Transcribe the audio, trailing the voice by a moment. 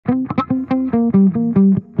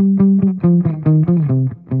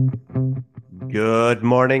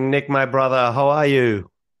morning, Nick, my brother. How are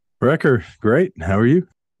you? Wrecker, great. How are you?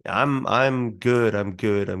 I'm good. I'm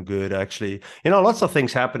good actually. Lots of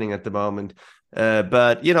things happening at the moment.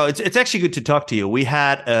 But it's actually good to talk to you. We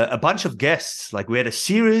had a bunch of guests. Like we had a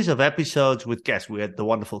series of episodes with guests. We had the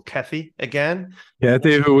wonderful Kathy again,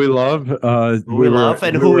 Kathy, who we love. who we love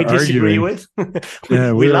and We who we wwe disagree arguing. with. we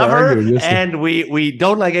Yeah, we we were love her arguing yesterday. and we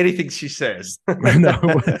don't like anything she says. No,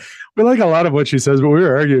 we like a lot of what she says, but we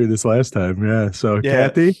were arguing this last time. Yeah. So Yeah.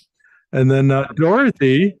 Kathy, and then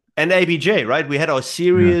Dorothy. And ABJ, right? We had our Yeah.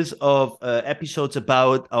 series of episodes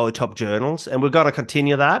about our top journals, and we're going to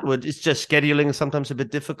continue that. It's just scheduling is sometimes a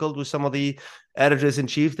bit difficult with some of the editors in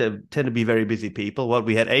chief. They tend to be very busy people. Well,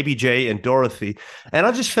 we had ABJ and Dorothy, and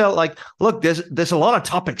I just felt like, look, there's a lot of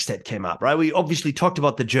topics that came up, right? We obviously talked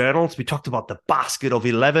about the journals. We talked about the basket of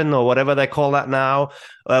 11 or whatever they call that now.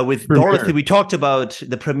 With Dorothy, Premiere. we talked about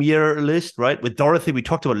the premiere list, right? With Dorothy, we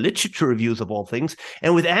talked about literature reviews of all things,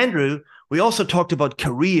 and with Andrew, we also talked about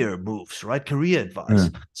career moves, right? Career Yeah. advice.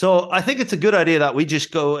 So I think it's a good idea that we just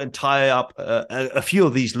go and tie up a few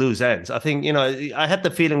of these loose ends. I think, I had the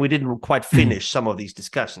feeling we didn't quite finish some of these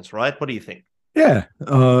discussions, right? What do you think? Yeah.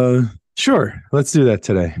 Sure. Let's do that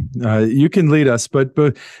today. You can lead us, but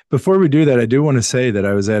before we do that, I do want to say that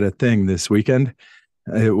I was at a thing this weekend.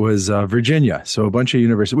 It was Virginia. So a bunch of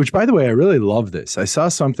universities, which by the way, I really love this. I saw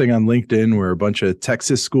something on LinkedIn where a bunch of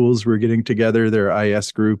Texas schools were getting together, their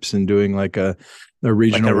IS groups, and doing like a Like a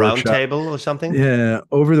regional round workshop. table or something? Yeah.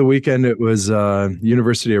 Over the weekend, it was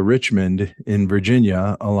University of Richmond in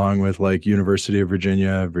Virginia, along with like University of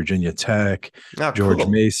Virginia, Virginia Tech, Oh, George cool.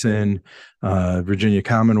 Mason, Virginia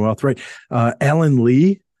Commonwealth, right? Alan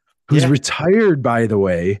Lee, who's Yeah. retired, by the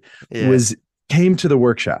way, Yeah. was came to the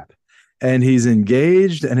workshop and he's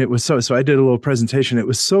engaged. And it was so I did a little presentation. It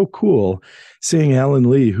was so cool seeing Alan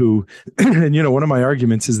Lee, who, and one of my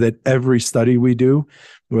arguments is that every study we do,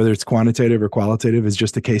 whether it's quantitative or qualitative, is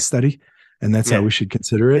just a case study. And that's how Yeah. we should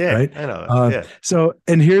consider it, Yeah. right? I know. Yeah.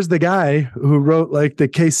 And here's the guy who wrote like the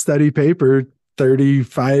case study paper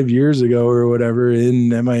 35 years ago or whatever in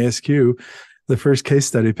MISQ, the first case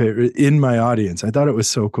study paper in my audience. I thought it was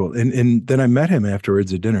so cool. And then I met him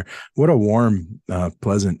afterwards at dinner. What a warm,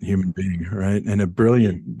 pleasant human being, right? And a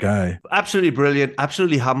brilliant guy. Absolutely brilliant,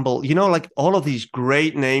 absolutely humble. Like all of these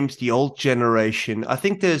great names, the old generation. I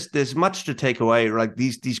think there's much to take away. Like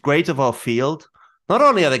these greats of our field. Not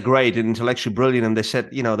only are they great and intellectually brilliant, and they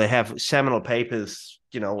said, they have seminal papers,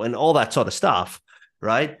 and all that sort of stuff,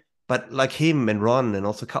 right? But like him and Ron and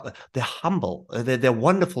also they're humble. They're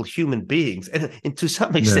wonderful human beings, and to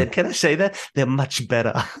some Yeah. extent, can I say that they're much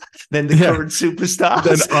better than the Yeah. current Than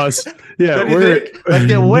superstars? us. Yeah. Don't you think? Like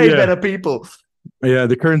they're way Yeah. better people. Yeah,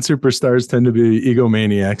 the current superstars tend to be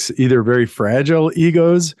egomaniacs, either very fragile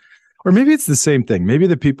egos, or maybe it's the same thing. Maybe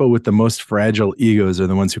the people with the most fragile egos are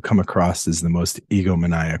the ones who come across as the most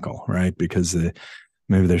egomaniacal, right? Because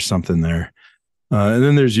maybe there's something there. And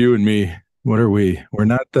then there's you and me. What are we? We're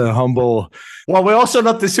not the humble. Well, we're also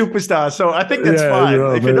not the superstar, so I think that's Yeah, fine. If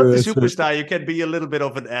you're maybe not the that's it. superstar, you can be a little bit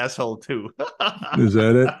of an asshole too. Is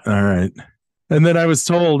that it? All right. And then I was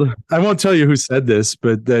told, I won't tell you who said this,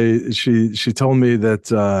 but she told me that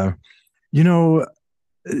you know,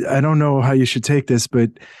 I don't know how you should take this, but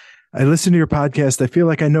I listen to your podcast. I feel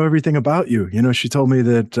like I know everything about you. She told me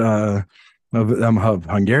that I'm of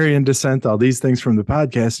Hungarian descent, all these things from the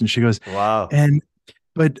podcast. And she goes, Wow. and,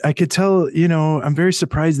 but I could tell, I'm very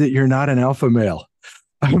surprised that you're not an alpha male.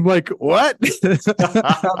 I'm like, what?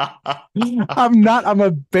 I'm not, I'm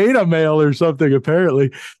a beta male or something,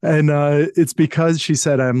 apparently. And it's because she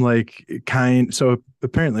said I'm like kind. So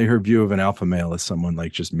apparently her view of an alpha male is someone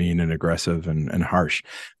like just mean and aggressive and harsh.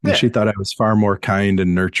 And Yeah. she thought I was far more kind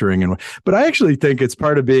and nurturing. But I actually think it's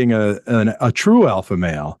part of being a true alpha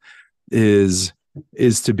male is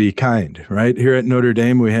to be kind, right? Here at Notre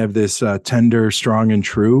Dame, we have this tender, strong, and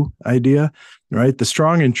true idea, right? The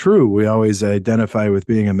strong and true, we always identify with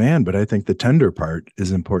being a man, but I think the tender part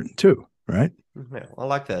is important too, right? Yeah, I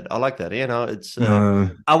like that. I like that. It's. Uh,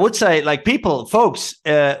 I would say, like folks,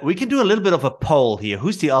 we can do a little bit of a poll here.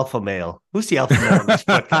 Who's the alpha male? Who's the alpha male in this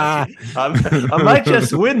podcast? I might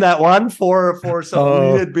just win that one for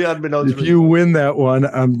some weird, unbeknownst if you win that one,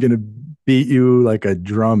 I'm gonna beat you like a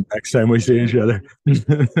drum next time we see each other.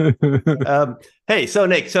 Hey, so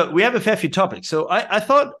Nick, so we have a fair few topics. So I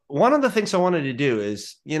thought one of the things I wanted to do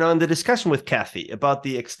is, in the discussion with Kathy about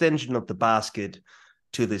the extension of the basket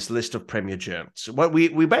to this list of premier journals. What we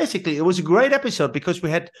basically, it was a great episode because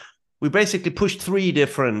we basically pushed three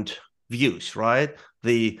different views, right?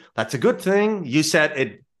 That's a good thing. You said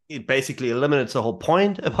it basically eliminates the whole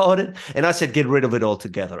point about it. And I said, get rid of it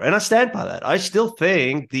altogether. And I stand by that. I still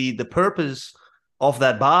think the purpose of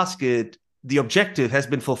that basket, the objective has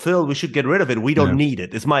been fulfilled. We should get rid of it. We don't need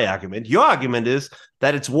it, is my argument. Your argument is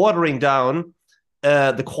that it's watering down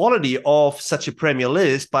the quality of such a premier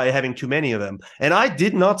list by having too many of them. And I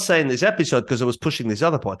did not say in this episode, because I was pushing this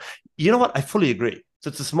other point, you know what? I fully agree. So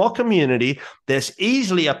it's a small community. There's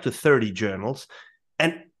easily up to 30 journals,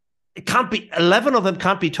 and it can't be 11 of them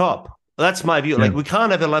can't be top. That's my view. Like, we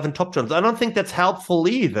can't have 11 top journals. I don't think that's helpful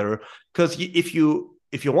either, because if you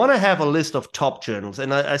want to have a list of top journals,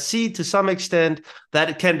 and I see to some extent that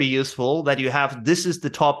it can be useful, that you have, this is the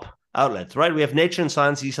top outlets, right? We have Nature and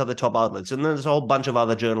Science, these are the top outlets, and then there's a whole bunch of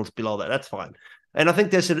other journals below that. That's fine. And I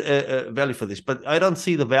think there's a value for this, but I don't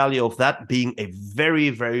see the value of that being a very,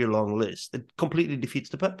 very long list. It completely defeats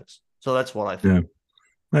the purpose. So that's what I think.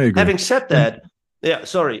 Yeah, I agree. Having said that,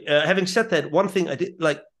 having said that, one thing I did,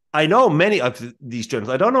 like, I know many of these journals.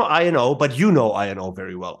 I don't know INO, but you know INO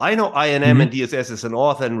very well. I know INM and DSS as an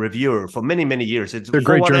author and reviewer for many, many years. They're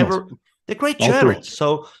great journals. They're great journals.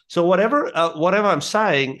 So whatever I'm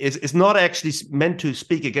saying is not actually meant to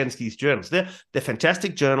speak against these journals. They're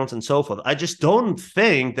fantastic journals and so forth. I just don't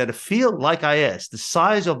think that a field like IS, the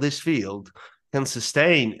size of this field, can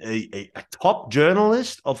sustain a top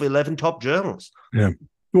journalist of 11 top journals. Yeah.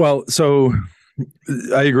 Well, so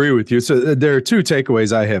I agree with you. So there are two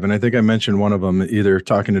takeaways I have, and I think I mentioned one of them either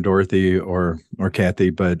talking to Dorothy or Kathy,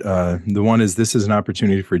 but the one is this is an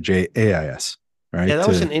opportunity for JAIS. Right. Yeah, that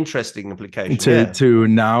was an interesting implication. To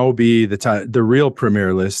now be the real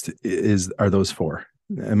premier list are those four: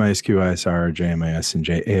 MISQ, ISR, JMIS, and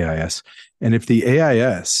JAIS. And if the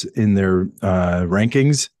AIS in their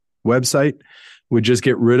rankings website would just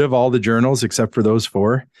get rid of all the journals except for those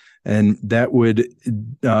four, and that would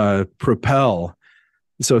propel.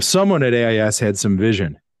 So if someone at AIS had some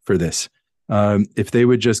vision for this, if they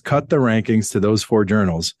would just cut the rankings to those four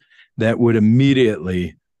journals, that would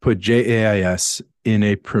immediately put JAIS in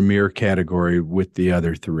a premier category with the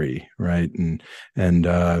other three, right? And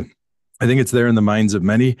I think it's there in the minds of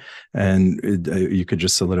many, and you could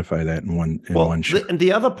just solidify that in one shot. And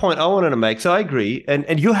the other point I wanted to make, so I agree,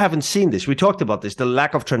 and you haven't seen this. We talked about this, the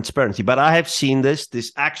lack of transparency, but I have seen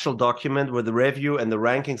this actual document with the review and the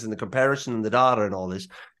rankings and the comparison and the data and all this.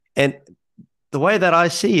 And the way that I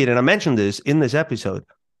see it, and I mentioned this in this episode,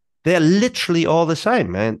 they're literally all the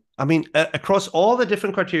same, man. I mean, across all the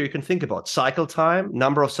different criteria you can think about: cycle time,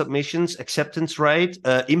 number of submissions, acceptance rate,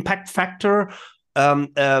 impact factor,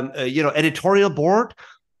 editorial board.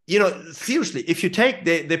 Seriously, if you take,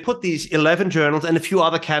 they put these 11 journals and a few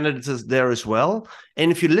other candidates there as well.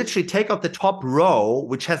 And if you literally take out the top row,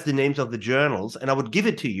 which has the names of the journals, and I would give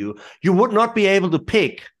it to you, you would not be able to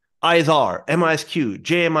pick ISR, MISQ,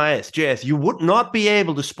 JMIS, JS. You would not be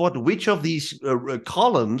able to spot which of these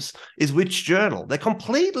columns is which journal. They're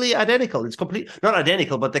completely identical. Not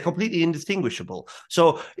identical, but they're completely indistinguishable.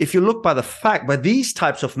 So if you look by these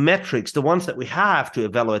types of metrics, the ones that we have to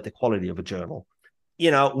evaluate the quality of a journal,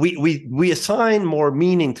 we assign more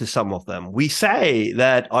meaning to some of them. We say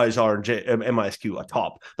that ISR and MISQ are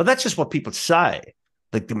top, but that's just what people say.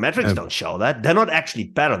 Like, the metrics don't show that. They're not actually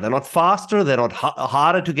better. They're not faster. They're not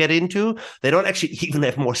harder to get into. They don't actually even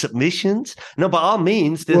have more submissions. No, by all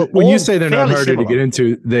means. When you say they're not harder to get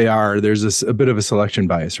into, they are. There's a bit of a selection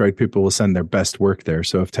bias, right? People will send their best work there.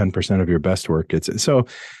 So if 10% of your best work gets it. So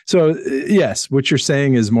yes, what you're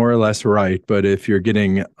saying is more or less right. But if you're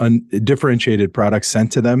getting differentiated products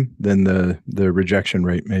sent to them, then the rejection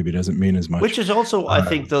rate maybe doesn't mean as much. Which is also, I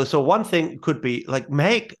think, though, so one thing could be like,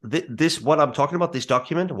 make this, what I'm talking about, this document,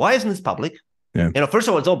 why isn't this public? Yeah. First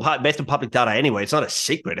of all, it's all based on public data anyway. It's not a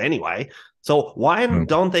secret anyway. So why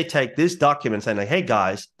don't they take this document and say, like, hey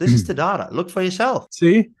guys, this is the data. Look for yourself.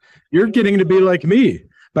 See, you're getting to be like me.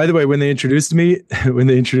 By the way, when they introduced me at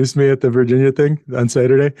the Virginia thing on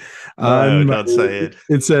Saturday, don't say it.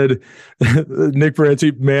 It said Nick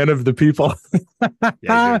Parenti, man of the people.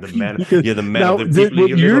 Yeah, you're the man. You're the man of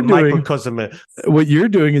the people. What you're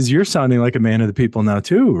doing is you're sounding like a man of the people now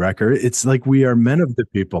too, Wrecker. It's like we are men of the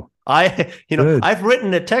people. I've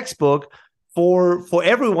written a textbook for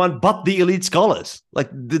everyone but the elite scholars. Like,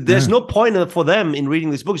 there's no point for them in reading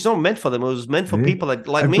this book. It's not meant for them. It was meant for people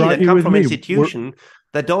like me that come from institution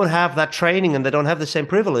that don't have that training and they don't have the same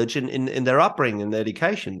privilege in their upbringing and their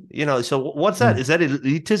education. So what's that? Is that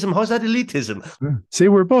elitism? How's that elitism? See,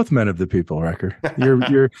 we're both men of the people, Wrecker.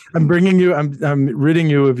 I'm ridding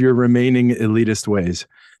you of your remaining elitist ways.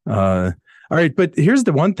 All right, but here's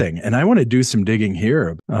the one thing, and I want to do some digging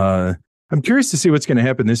here. I'm curious to see what's going to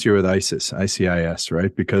happen this year with ICIS,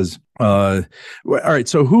 right? Because, all right,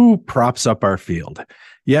 so who props up our field?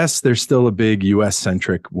 Yes, there's still a big US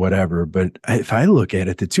centric whatever, but if I look at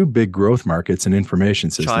it, the two big growth markets and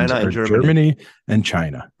information systems China are and Germany and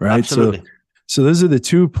China, right? Absolutely. So those are the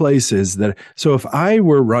two places that, so if I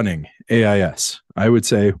were running AIS, I would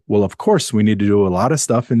say, well, of course, we need to do a lot of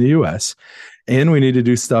stuff in the US and we need to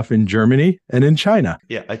do stuff in Germany and in China.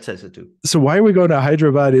 Yeah, I'd say so too. So why are we going to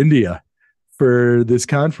Hyderabad, India for this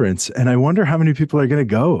conference? And I wonder how many people are going to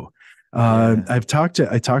go. I talked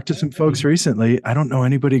to some folks recently. I don't know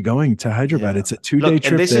anybody going to Hyderabad. It's a 2-day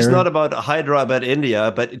trip. And this there. is not about Hyderabad,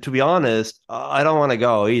 India, but to be honest, I don't want to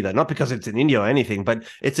go either. Not because it's in India or anything, but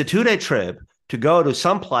it's a 2-day trip to go to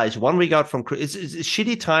some place 1 week out from it's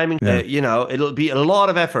shitty timing. Yeah. It'll be a lot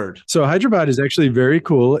of effort. So Hyderabad is actually very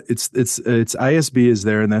cool. It's ISB is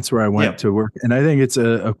there, and that's where I went to work. And I think it's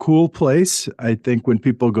a cool place. I think when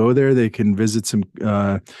people go there, they can visit some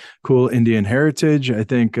cool Indian heritage. I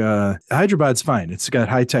think Hyderabad's fine. It's got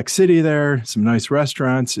high-tech city there, some nice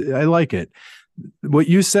restaurants. I like it. What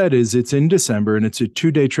you said is it's in December, and it's a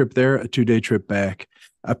 2-day trip there, a 2-day trip back.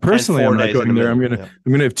 Personally, I'm not going there. I'm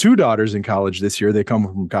gonna have 2 daughters in college this year. They come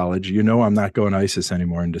from college. I'm not going to ISIS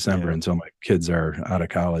anymore in December until my kids are out of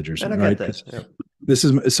college or something. Right? This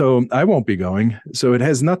is so I won't be going. So it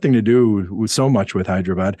has nothing to do with so much with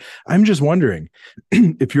Hyderabad. I'm just wondering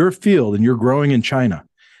if you're a field and you're growing in China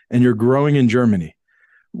and you're growing in Germany.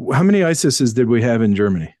 How many ISISes did we have in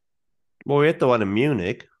Germany? Well, we had the one in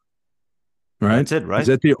Munich. Right. That's it, right? Is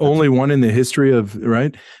that the only one in the history of,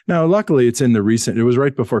 right? Now, luckily, it's in the recent, it was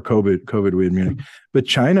right before COVID, we had Munich. But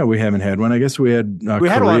China, we haven't had one. I guess we had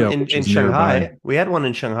Korea, one in Shanghai. Nearby. We had one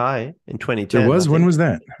in Shanghai in 2010. There was? When was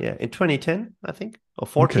that? Yeah, in 2010, I think. Or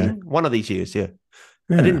 14. Okay. One of these years, yeah.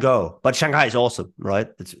 I didn't go. But Shanghai is awesome, right?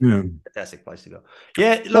 It's a fantastic place to go.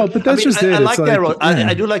 Yeah, look, but that's just it.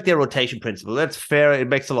 I do like their rotation principle. That's fair. It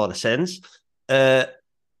makes a lot of sense.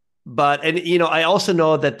 But I also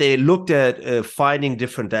know that they looked at finding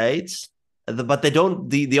different dates, but they don't.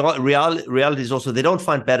 The reality is also they don't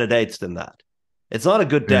find better dates than that. It's not a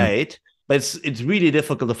good date, but it's really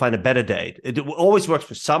difficult to find a better date. It always works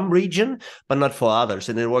for some region, but not for others,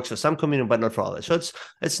 and it works for some community, but not for others. So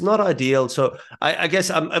it's not ideal. So I guess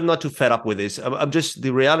I'm not too fed up with this. I'm just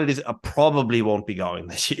the reality is I probably won't be going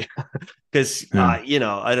this year. Because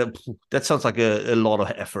that sounds like a lot of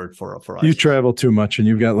effort for us. You travel too much, and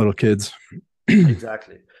you've got little kids.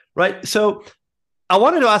 Exactly right. So I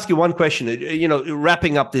wanted to ask you one question.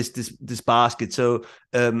 Wrapping up this basket. So,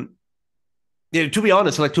 to be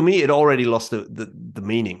honest, like to me, it already lost the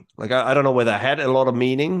meaning. Like I don't know whether I had a lot of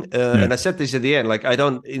meaning, and I said this at the end. Like I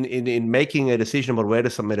don't in making a decision about where to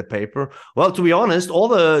submit a paper. Well, to be honest, all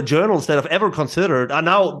the journals that I've ever considered are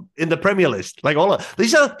now in the Premier list. Like all of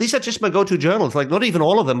these are just my go-to journals. Like not even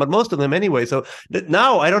all of them, but most of them anyway. So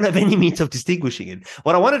now I don't have any means of distinguishing it.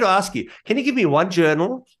 What I wanted to ask you: can you give me one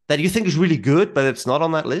journal that you think is really good, but it's not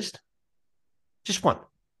on that list? Just one.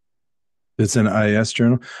 It's an IS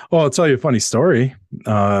journal. Oh, I'll tell you a funny story.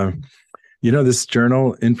 This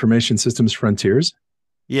journal, Information Systems Frontiers.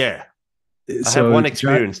 Yeah. I have one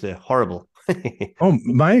experience there. Horrible.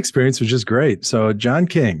 My experience was just great. So John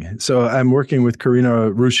King. So I'm working with Karina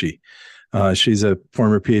Rushi. She's a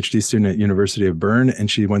former PhD student at University of Bern, and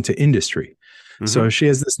she went to industry. Mm-hmm. So she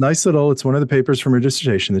has this nice it's one of the papers from her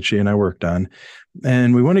dissertation that she and I worked on.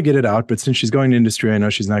 And we want to get it out, but since she's going to industry, I know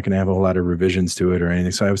she's not going to have a whole lot of revisions to it or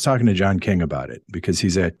anything. So I was talking to John King about it because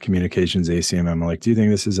he's at Communications ACM. I'm like, do you think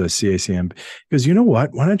this is a CACM? He goes, you know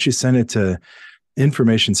what? Why don't you send it to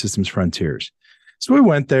Information Systems Frontiers? So we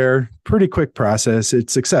went there, pretty quick process.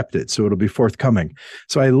 It's accepted, so it'll be forthcoming.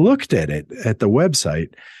 So I looked at it at the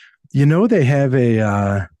website. They have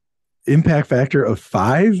a impact factor of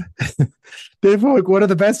 5. They have like one of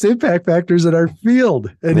the best impact factors in our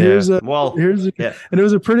field. And and it was a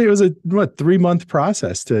 3-month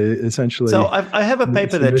process to essentially. So I have a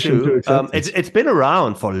paper there too. It's been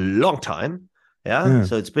around for a long time. Yeah.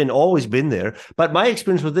 So it's always been there. But my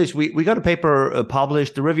experience with this, we got a paper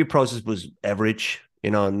published. The review process was average,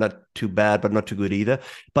 not too bad, but not too good either.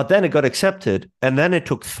 But then it got accepted. And then it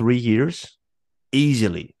took 3 years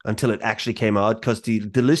easily until it actually came out, because the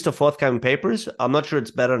list of forthcoming papers, I'm not sure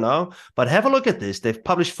it's better now, but have a look at this. They've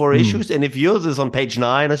published 4 issues, and if yours is on page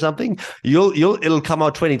 9 or something, it'll come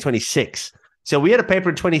out 2026. So we had a paper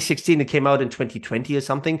in 2016 that came out in 2020 or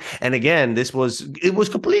something, and again, it was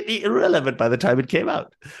completely irrelevant by the time it came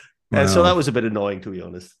out. Wow. And so that was a bit annoying, to be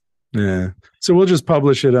honest. Yeah. So we'll just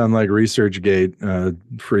publish it on like ResearchGate,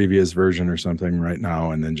 previous version or something right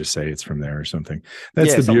now, and then just say it's from there or something.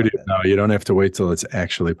 That's the beauty of now. You don't have to wait till it's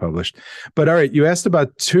actually published. But all right, you asked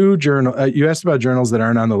about you asked about journals that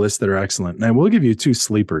aren't on the list that are excellent. And I will give you two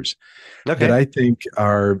sleepers that I think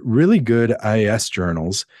are really good IS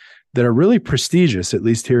journals that are really prestigious, at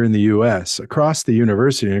least here in the US, across the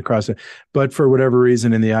university and across it. But for whatever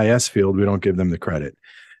reason in the IS field, we don't give them the credit.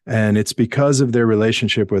 And it's because of their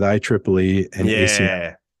relationship with IEEE and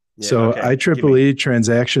ACM. So IEEE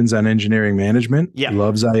Transactions on Engineering Management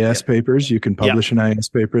loves IS papers. You can publish an IS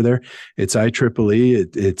paper there. It's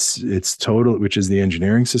IEEE. It's total, which is the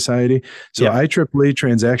Engineering Society. So IEEE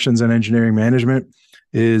Transactions on Engineering Management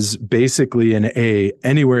is basically an A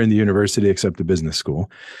anywhere in the university except the business school.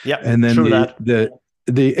 And then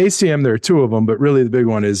the ACM, there are two of them, but really the big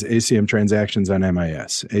one is ACM Transactions on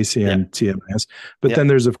MIS, ACM TMS. But then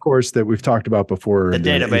there's, of course, that we've talked about before. The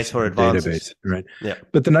database for advances. Database, right?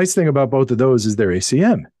 But the nice thing about both of those is they're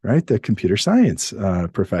ACM, right? The computer science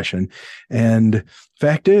profession. And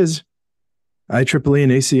fact is, IEEE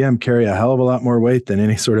and ACM carry a hell of a lot more weight than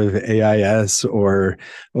any sort of AIS or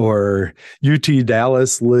UT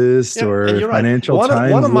Dallas list or Financial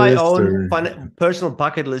Times. One of my own personal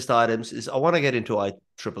bucket list items is I want to get into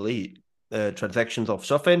IEEE transactions of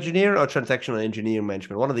software engineer or transactional engineering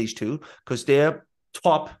management. One of these two, because they're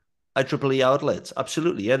top IEEE outlets.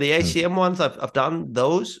 Absolutely. Yeah. The ACM ones, I've done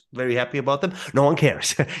those, very happy about them. No one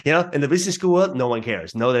cares. In the business school world, no one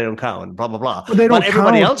cares. No, they don't count, blah, blah, blah. Well, they don't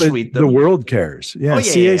everybody else read them. The world cares. Yeah.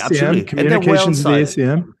 CACM, absolutely. Communications of the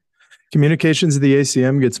ACM. Communications of the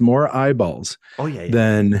ACM gets more eyeballs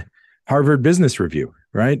than Harvard Business Review,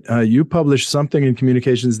 right? You publish something in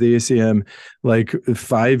Communications of the ACM, like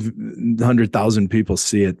 500,000 people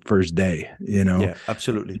see it first day, Yeah,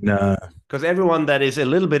 absolutely. Because everyone that is a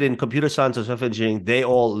little bit in computer science or software engineering, they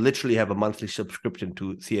all literally have a monthly subscription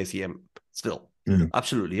to CACM still.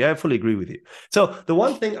 Absolutely. Yeah, I fully agree with you. So the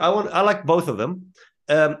one thing I like both of them.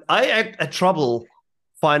 I had trouble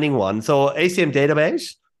finding one. So ACM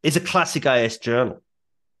Database is a classic IS journal.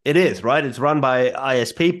 It is, right? It's run by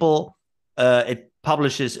IS people. It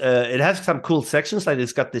publishes, it has some cool sections, like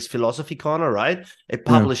it's got this philosophy corner, right? It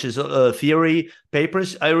publishes theory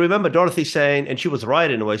papers. I remember Dorothy saying, and she was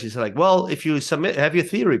right in a way, she's like, well, if you have your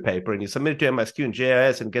theory paper and you submit it to MSQ and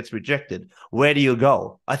JIS and gets rejected, where do you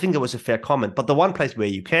go? I think that was a fair comment. But the one place where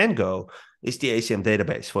you can go is the ACM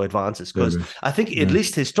database for advances, because I think at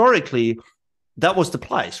least historically, that was the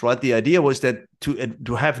place, right? The idea was that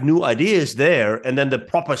to have new ideas there, and then the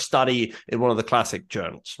proper study in one of the classic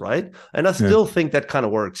journals, right? And I still think that kind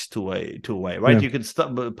of works two way, right? You can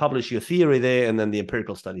publish your theory there, and then the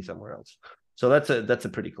empirical study somewhere else. So that's a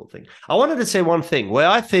pretty cool thing. I wanted to say one thing where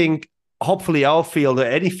I think hopefully our field or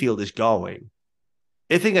any field is going.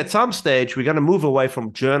 I think at some stage we're going to move away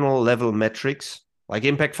from journal level metrics like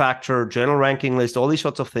impact factor, journal ranking list, all these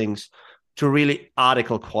sorts of things, to really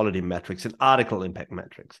article quality metrics and article impact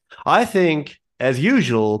metrics. I think, as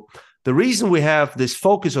usual, the reason we have this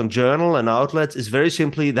focus on journal and outlets is very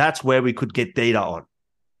simply that's where we could get data on.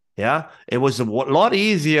 Yeah, it was a lot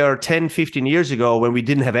easier 10, 15 years ago when we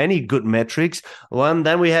didn't have any good metrics.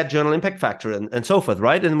 Then we had journal impact factor and so forth,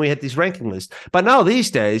 right? And we had this ranking list. But now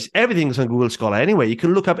these days, everything's on Google Scholar anyway. You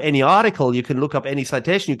can look up any article, you can look up any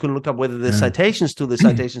citation, you can look up whether the citations to the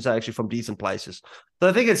citations are actually from decent places. So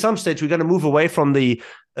I think at some stage we're going to move away from the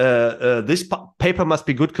this paper must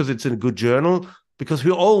be good because it's in a good journal. Because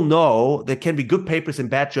we all know there can be good papers in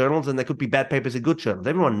bad journals and there could be bad papers in good journals.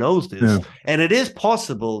 Everyone knows this. Yeah. And it is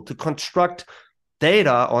possible to construct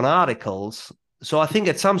data on articles. So I think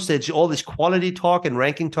at some stage, all this quality talk and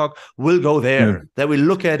ranking talk will go there. Yeah. That we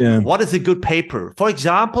look at what is a good paper. For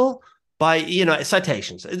example, by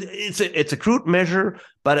citations. It's a crude measure,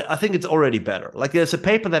 but I think it's already better. Like there's a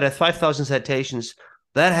paper that has 5,000 citations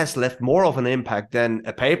that has left more of an impact than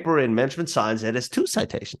a paper in management science that has 2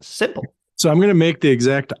 citations. Simple. So I'm going to make the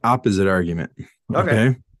exact opposite argument.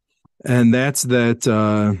 Okay. And that's that.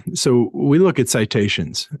 So we look at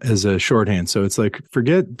citations as a shorthand. So it's like,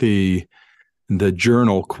 forget the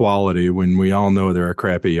journal quality when we all know there are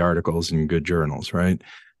crappy articles in good journals, right?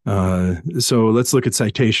 So let's look at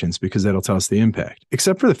citations because that'll tell us the impact,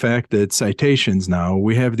 except for the fact that citations now,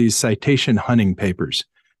 we have these citation hunting papers,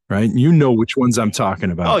 right? You know which ones I'm talking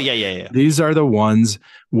about. Oh, yeah. These are the ones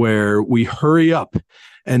where we hurry up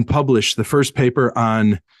and publish the first paper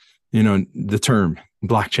on, the term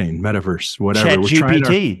blockchain, metaverse, whatever.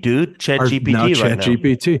 ChatGPT, dude. ChatGPT right now.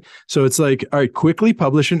 ChatGPT. So it's like, all right, quickly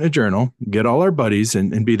publish in a journal, get all our buddies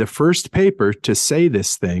and be the first paper to say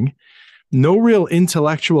this thing. No real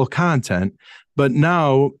intellectual content, But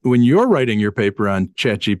now, when you're writing your paper on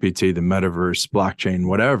ChatGPT, the metaverse, blockchain,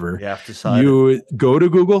 whatever, You have to cite it. you go to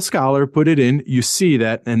Google Scholar, put it in, you see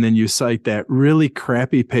that, and then you cite that really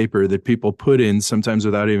crappy paper that people put in sometimes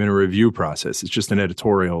without even a review process. It's just an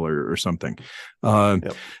editorial or something.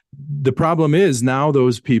 Yep. The problem is now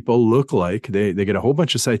those people look like they get a whole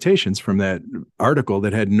bunch of citations from that article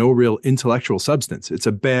that had no real intellectual substance. It's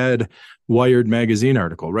a bad Wired magazine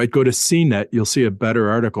article, right? Go to CNET, you'll see a better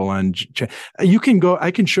article on. You can go. I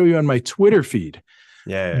can show you on my Twitter feed.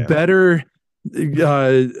 Yeah. Better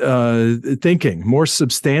thinking, more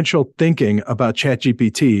substantial thinking about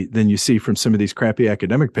ChatGPT than you see from some of these crappy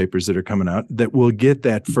academic papers that are coming out that will get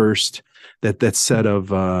that first that set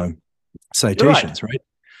of citations, right?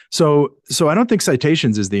 So I don't think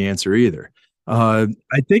citations is the answer either. I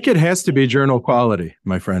think it has to be journal quality,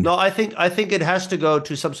 my friend. No, I think it has to go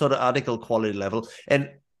to some sort of article quality level. And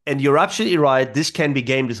you're absolutely right. This can be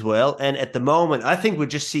gamed as well. And at the moment, I think we're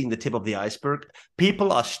just seeing the tip of the iceberg.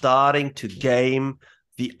 People are starting to game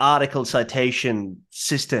the article citation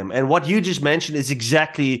system. And what you just mentioned is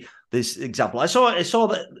exactly this example. I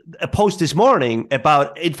saw a post this morning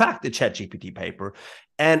about, in fact, the ChatGPT paper.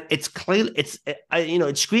 And it's clear,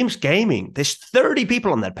 it screams gaming. There's 30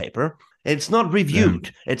 people on that paper. It's not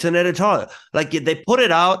reviewed. It's an editorial. Like they put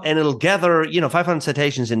it out and it'll gather, 500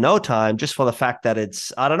 citations in no time just for the fact that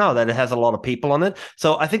that it has a lot of people on it.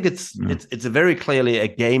 So I think it's a very clearly a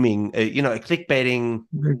gaming, a clickbaiting,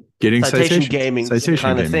 getting citation gaming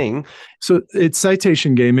kind of thing. So it's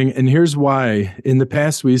citation gaming. And here's why. In the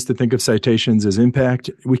past, we used to think of citations as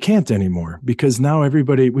impact. We can't anymore because now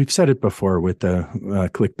we've said it before with the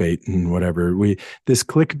clickbait and whatever. This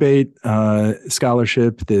clickbait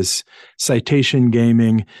scholarship, this citation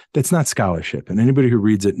gaming, that's not scholarship. And anybody who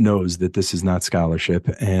reads it knows that this is not scholarship.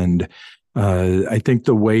 And I think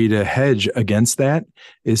the way to hedge against that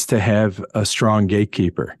is to have a strong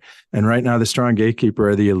gatekeeper. And right now, the strong gatekeeper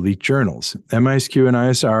are the elite journals, MISQ and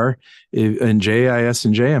ISR, and JIS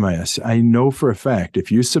and JMIS. I know for a fact, if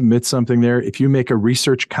you submit something there, if you make a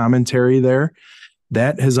research commentary there,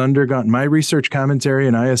 that has undergone my research commentary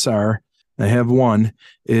in ISR. I have one.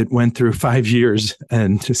 It went through 5 years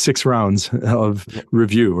and 6 rounds of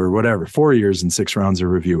review or whatever, 4 years and 6 rounds of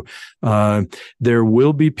review. There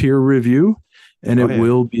will be peer review and it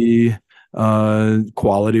will be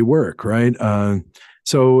quality work, right?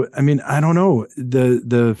 So, I mean, I don't know.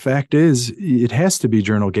 The fact is it has to be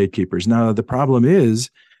journal gatekeepers. Now, the problem is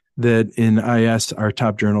that in IS, our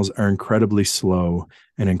top journals are incredibly slow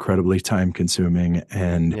and incredibly time consuming.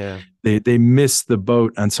 And they miss the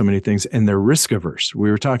boat on so many things and they're risk averse.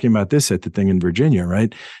 We were talking about this at the thing in Virginia,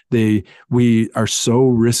 right? We are so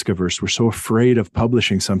risk averse. We're so afraid of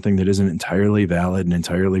publishing something that isn't entirely valid and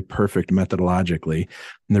entirely perfect methodologically.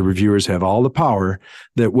 And the reviewers have all the power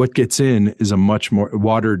that what gets in is a much more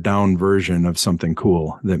watered down version of something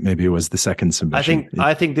cool that maybe was the second submission.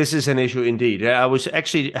 I think this is an issue indeed. I was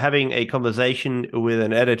actually having a conversation with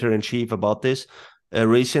an editor-in-chief about this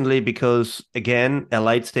recently because, again, a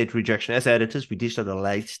late-stage rejection. As editors, we dished out a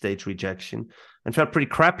late-stage rejection and felt pretty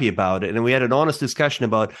crappy about it. And we had an honest discussion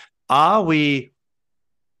about, I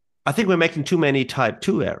think we're making too many type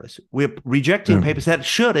 2 errors. We're rejecting papers that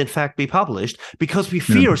should, in fact, be published because we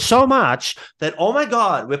fear so much that, oh my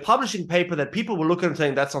God, we're publishing paper that people will look at and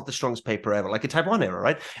saying that's not the strongest paper ever, like a type 1 error,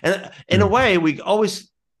 right? And in a way, we always,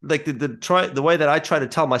 like the way that I try to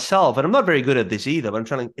tell myself, and I'm not very good at this either, but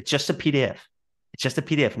it's just a PDF. It's just a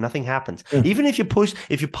PDF. Nothing happens. Even if you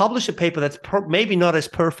publish a paper that's maybe not as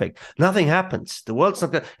perfect, nothing happens. The world's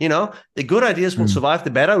not going to, the good ideas will survive,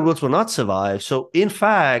 the bad ideas will not survive. So in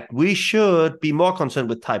fact, we should be more concerned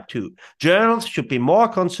with type 2. Journals should be more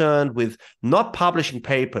concerned with not publishing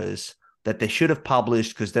papers that they should have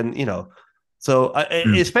published because then, so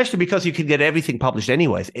especially because you can get everything published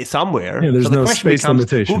anyways, somewhere. Yeah, there's so the no question space becomes,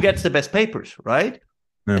 limitation. who gets the best papers, right?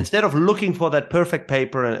 Yeah. Instead of looking for that perfect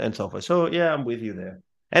paper and so forth. So yeah, I'm with you there.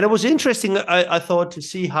 And it was interesting, I thought, to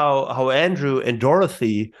see how Andrew and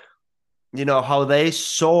Dorothy, how they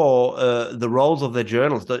saw the roles of their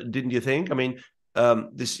journals. Didn't you think? I mean,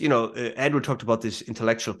 Andrew talked about this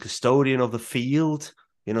intellectual custodian of the field,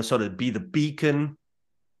 sort of be the beacon.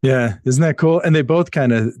 Yeah, isn't that cool? And they both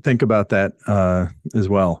kind of think about that as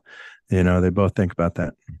well. They both think about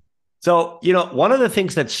that. So, one of the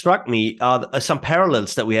things that struck me are some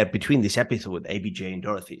parallels that we had between this episode with ABJ and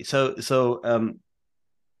Dorothy. So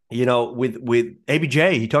with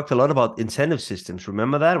ABJ, he talked a lot about incentive systems.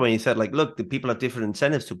 Remember that when he said, like, look, the people have different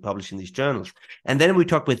incentives to publish in these journals. And then we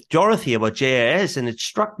talked with Dorothy about JIS, and it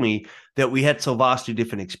struck me that we had so vastly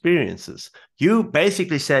different experiences. You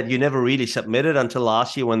basically said you never really submitted until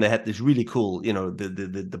last year when they had this really cool,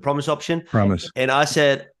 the promise option. Promise. And I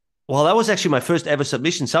said, well, that was actually my first ever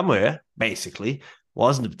submission somewhere, basically.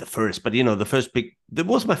 Wasn't the first, but the first that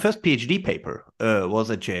was my first PhD paper,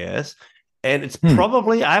 was at JIS. And it's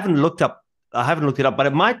probably, I haven't looked it up, but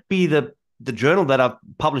it might be the journal that I've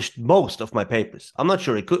published most of my papers. I'm not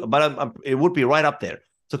sure it could, but it would be right up there.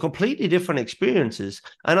 So completely different experiences.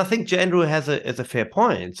 And I think Andrew has a fair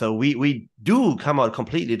point. So we do come out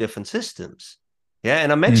completely different systems. Yeah.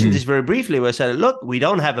 And I mentioned this very briefly where I said, look, we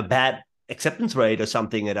don't have a bad acceptance rate or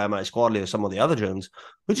something at MIS Quarterly or some of the other journals.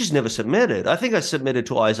 We just never submitted. I think I submitted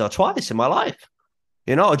to ISR twice in my life.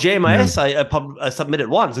 JMIS, I submitted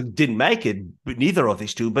once, didn't make it, but neither of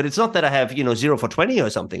these two. But it's not that I have, 0 for 20 or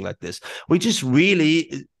something like this. We just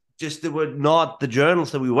really, they were not the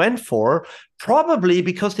journals that we went for, probably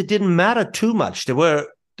because they didn't matter too much. They were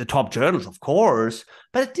the top journals, of course,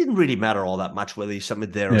 but it didn't really matter all that much whether you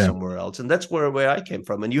submit there or somewhere else. And that's where I came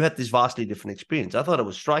from. And you had this vastly different experience. I thought it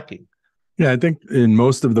was striking. Yeah, I think in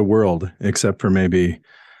most of the world, except for maybe,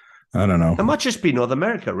 I don't know. It might just be North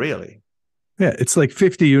America, really. Yeah, it's like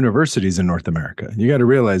 50 universities in North America. You got to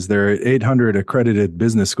realize there are 800 accredited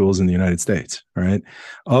business schools in the United States, right?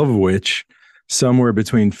 Of which somewhere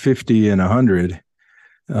between 50 and 100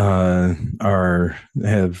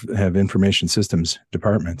 have information systems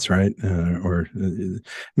departments, right? Or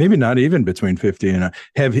maybe not even between 50 and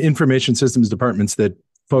have information systems departments that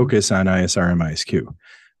focus on ISR and MISQ,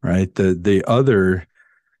 right? The other.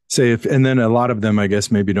 And then a lot of them, I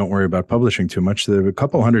guess, maybe don't worry about publishing too much. There are a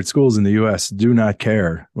couple hundred schools in the U.S. do not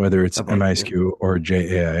care whether it's MISQ or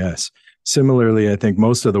JAIS. Similarly, I think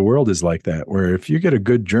most of the world is like that, where if you get a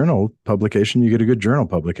good journal publication, you get a good journal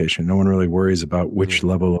publication. No one really worries about which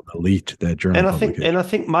level of elite that journal publication. And I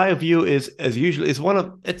think my view is, as usual, is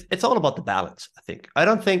it's all about the balance. I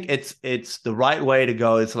don't think it's the right way to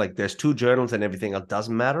go. It's like there's two journals and everything else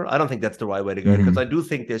doesn't matter. I don't think that's the right way to go, because I do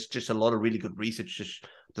think there's just a lot of really good research just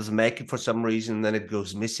doesn't make it for some reason, then it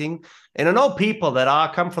goes missing. And I know people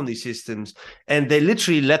that come from these systems, and they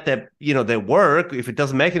literally let their work, if it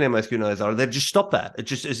doesn't make an MISQ, they just stop that. It's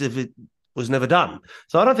just as if it was never done.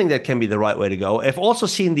 So I don't think that can be the right way to go. I've also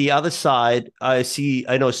seen the other side. I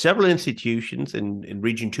know several institutions in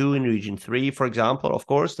Region 2 and Region 3, for example, of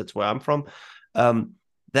course, that's where I'm from,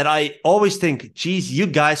 that I always think, geez, you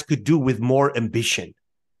guys could do with more ambition.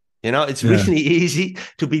 It's really easy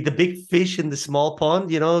to be the big fish in the small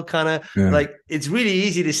pond, like it's really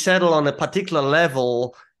easy to settle on a particular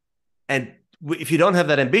level. And if you don't have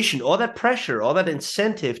that ambition or that pressure or that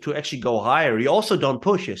incentive to actually go higher, you also don't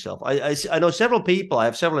push yourself. I know several people, I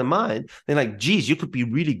have several in mind. They're like, geez, you could be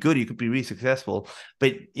really good. You could be really successful.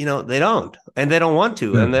 But, they don't. And they don't want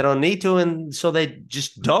to. And they don't need to. And so they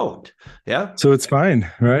just don't. Yeah. So it's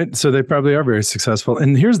fine, right? So they probably are very successful.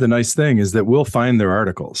 And here's the nice thing is that we'll find their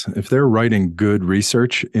articles. If they're writing good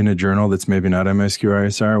research in a journal that's maybe not MISQ or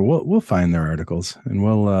ISR, we'll find their articles.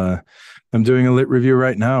 And I'm doing a lit review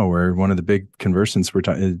right now where one of the big conversants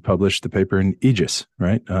published the paper in Aegis,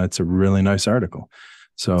 right? It's a really nice article.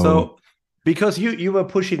 So because you were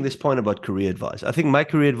pushing this point about career advice, I think my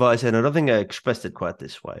career advice, and I don't think I expressed it quite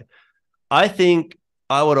this way. I think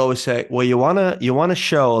I would always say, well, you wanna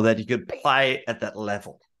show that you could play at that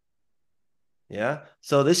level. Yeah.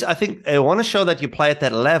 So I think I want to show that you play at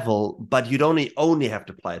that level, but you don't only have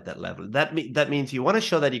to play at that level. That means you want to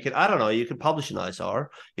show that you can publish an ISR,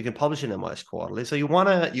 you can publish an MIS Quarterly. So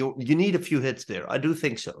you need a few hits there. I do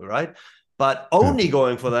think so, right? But only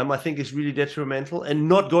going for them, I think, is really detrimental, and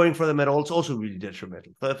not going for them at all is also really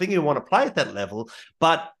detrimental. So I think you want to play at that level,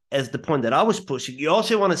 but as the point that I was pushing, you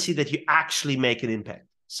also want to see that you actually make an impact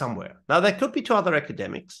somewhere. Now, that could be to other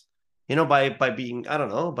academics. By being, I don't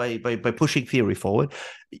know, by pushing theory forward.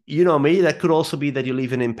 Me, that could also be that you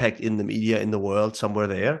leave an impact in the media, in the world, somewhere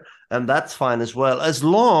there. And that's fine as well, as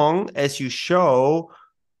long as you show,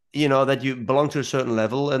 that you belong to a certain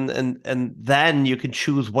level, and then you can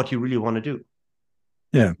choose what you really want to do.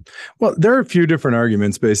 Yeah. Well, there are a few different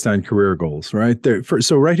arguments based on career goals, right?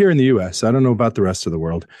 So right here in the US, I don't know about the rest of the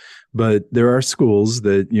world, but there are schools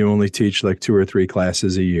that you only teach like 2 or 3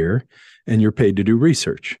 classes a year, and you're paid to do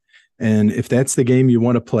research. And if that's the game you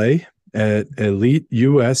want to play at elite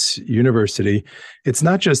U.S. university, it's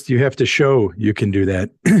not just you have to show you can do that.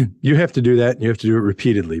 You have to do that, and you have to do it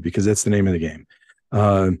repeatedly, because that's the name of the game.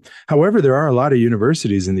 However, there are a lot of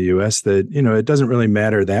universities in the U.S. that, it doesn't really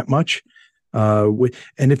matter that much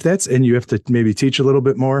And if that's, and you have to maybe teach a little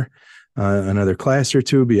bit more, another class or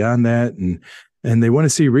two beyond that. And they want to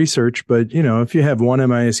see research, but if you have one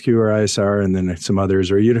MISQ or ISR and then some others,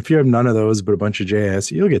 or if you have none of those, but a bunch of JS,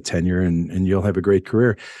 you'll get tenure and you'll have a great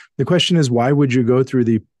career. The question is, why would you go through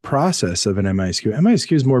the process of an MISQ?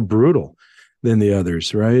 MISQ is more brutal than the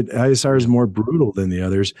others, right? ISR is more brutal than the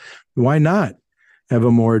others. Why not have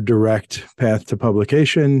a more direct path to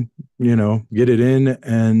publication, get it in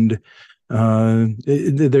and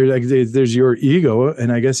there's your ego.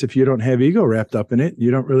 And I guess if you don't have ego wrapped up in it, you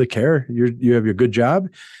don't really care. You have your good job.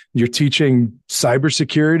 You're teaching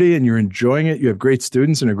cybersecurity and you're enjoying it. You have great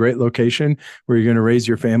students in a great location where you're going to raise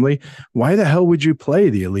your family. Why the hell would you play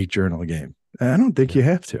the elite journal game? I don't think you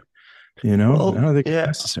have to, Well, I don't think it's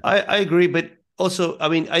necessary. I agree. But also, I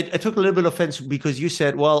mean, I took a little bit of offense because you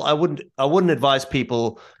said, well, I wouldn't advise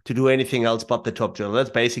people to do anything else but the top journal. That's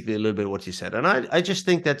basically a little bit what you said. And I just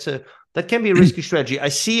think that can be a risky strategy. I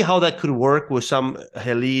see how that could work with some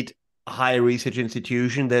elite high research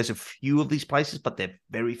institution. There's a few of these places, but they're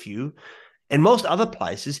very few. And most other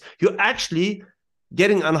places, you're actually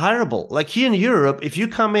getting unhireable. Like here in Europe, if you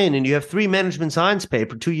come in and you have 3 management science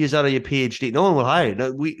paper 2 years out of your PhD, no one will hire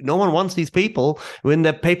you. No one wants these people when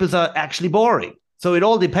their papers are actually boring. So it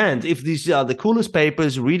all depends. If these are the coolest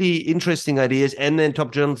papers, really interesting ideas, and then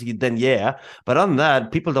top journals, then yeah. But other than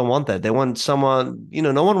that, people don't want that. They want someone,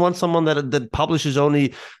 no one wants someone that publishes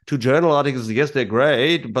only 2 journal articles. Yes, they're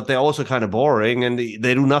great, but they're also kind of boring and they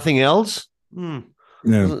do nothing else. Yeah.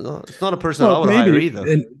 It's not a person I would hire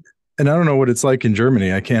either. And I don't know what it's like in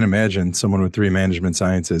Germany. I can't imagine someone with 3 management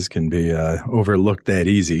sciences can be overlooked that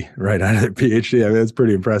easy right out of their PhD. I mean, that's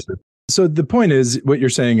pretty impressive. So the point is, what you're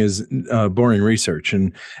saying is boring research.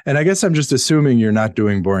 And I guess I'm just assuming you're not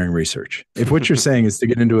doing boring research. If what you're saying is to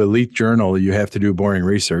get into elite journal, you have to do boring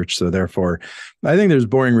research. So therefore, I think there's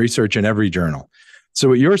boring research in every journal. So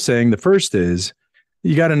what you're saying, the first is,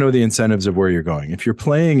 you got to know the incentives of where you're going. If you're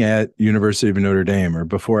playing at University of Notre Dame, or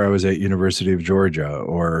before I was at University of Georgia,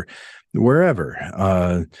 or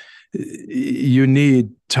wherever, you need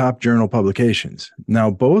top journal publications. Now,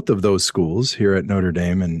 both of those schools here at Notre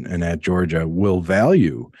Dame and at Georgia will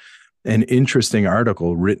value an interesting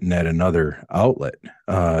article written at another outlet.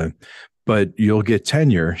 But you'll get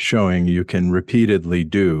tenure showing you can repeatedly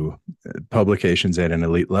do publications at an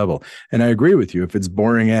elite level. And I agree with you. If it's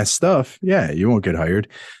boring ass stuff, yeah, you won't get hired.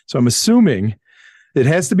 So I'm assuming it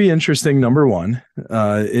has to be interesting, number one.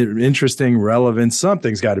 Interesting, relevant.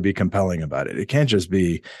 Something's got to be compelling about it. It can't just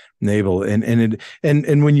be naval. And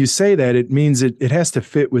when you say that, it means it has to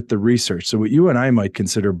fit with the research. So what you and I might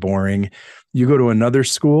consider boring, you go to another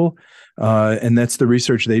school, and that's the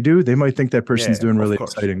research they do, they might think that person's doing really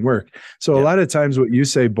exciting work. So a lot of times what you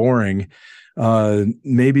say boring,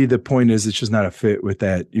 maybe the point is it's just not a fit with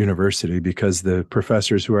that university because the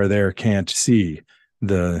professors who are there can't see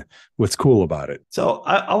what's cool about it. So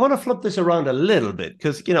I want to flip this around a little bit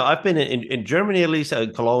because, I've been in Germany, at least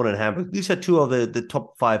Cologne and Hamburg. These are 2 of the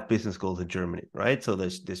top 5 business schools in Germany, right? So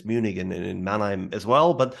there's Munich and Mannheim as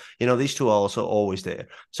well. But, these 2 are also always there.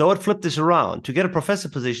 So I'd flip this around to get a professor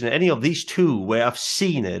position at any of these 2 where I've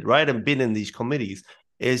seen it, right? And been in these committees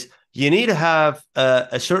is you need to have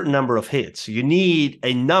a certain number of hits. You need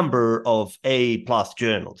a number of A+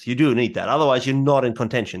 journals. You do need that. Otherwise, you're not in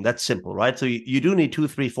contention. That's simple, right? So you do need 2,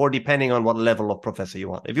 3, 4, depending on what level of professor you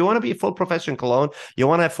want. If you want to be a full professor in Cologne, you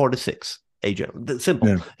want to have 4 to 6 A journals.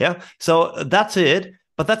 Simple. Yeah. So that's it.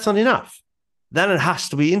 But that's not enough. Then it has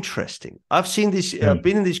to be interesting. I've seen these,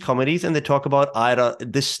 been in these committees, and they talk about either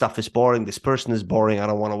this stuff is boring, this person is boring, I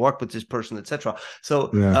don't want to work with this person, etc.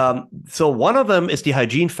 So, so one of them is the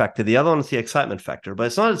hygiene factor, the other one is the excitement factor. But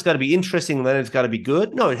it's not it's got to be interesting, and then it's got to be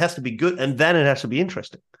good. No, it has to be good, and then it has to be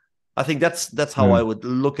interesting. I think that's how I would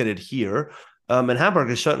look at it here. And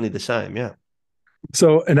Hamburg is certainly the same. Yeah.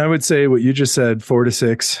 So, and I would say what you just said, 4 to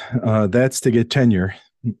 6, that's to get tenure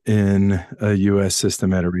in a U.S.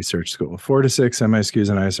 system at a research school. 4 to 6 MISQs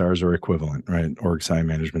and ISRs are equivalent, right? Org sci,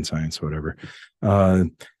 management science, whatever.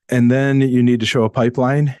 And then you need to show a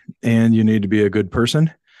pipeline and you need to be a good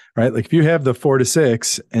person, right? Like if you have the 4 to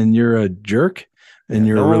 6 and you're a jerk and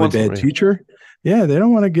you're a really bad teacher, they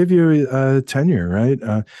don't want to give you tenure, right?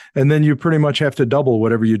 And then you pretty much have to double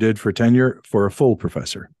whatever you did for tenure for a full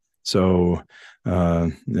professor. So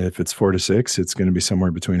if it's 4 to 6, it's going to be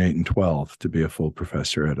somewhere between 8 and 12 to be a full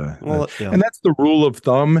professor at and that's the rule of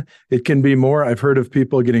thumb. It can be more. I've heard of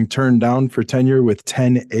people getting turned down for tenure with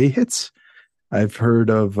 10 A hits. I've heard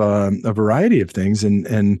of a variety of things,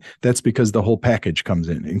 and that's because the whole package comes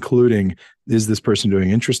in, including, is this person doing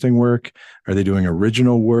interesting work? Are they doing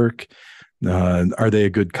original work? Are they a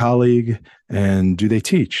good colleague? And do they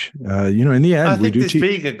teach? In the I end, we think do this teach.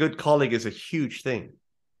 being a good colleague is a huge thing.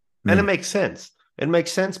 And Yeah. it makes sense. It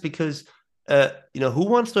makes sense because, who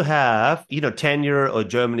wants to have, tenure or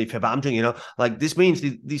Germany, Verbeamtung, like this means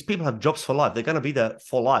these people have jobs for life. They're going to be there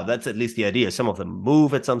for life. That's at least the idea. Some of them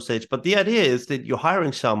move at some stage. But the idea is that you're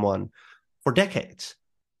hiring someone for decades.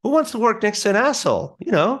 Who wants to work next to an asshole,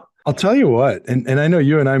 I'll tell you what, and I know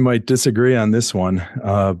you and I might disagree on this one,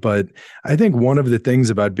 but I think one of the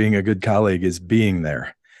things about being a good colleague is being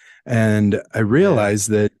there. And I realize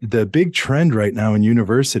that the big trend right now in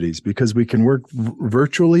universities, because we can work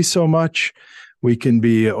virtually so much, we can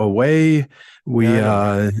be away.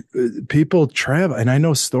 People travel, and I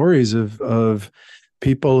know stories of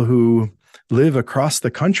people who live across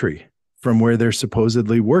the country from where they're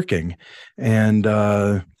supposedly working, and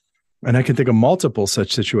I can think of multiple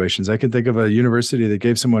such situations. I can think of a university that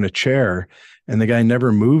gave someone a chair and the guy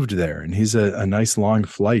never moved there. And he's a nice long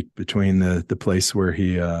flight between the place where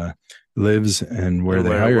he lives and where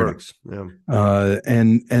they hired him. Yeah.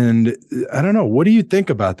 And I don't know. What do you think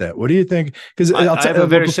about that? What do you think? Because I'll tell you,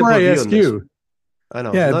 before I ask you, I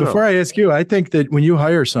know. Yeah, before I ask you, I think that when you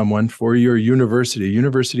hire someone for your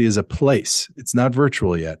university is a place. It's not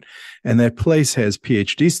virtual yet. And that place has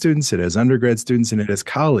PhD students, it has undergrad students, and it has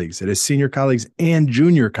colleagues. It has senior colleagues and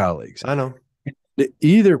junior colleagues. I know.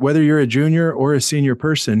 Either whether you're a junior or a senior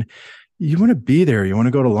person, you want to be there. You want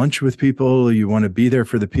to go to lunch with people. You want to be there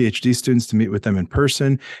for the PhD students to meet with them in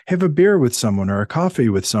person, have a beer with someone or a coffee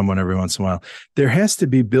with someone every once in a while. There has to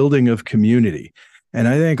be building of community. And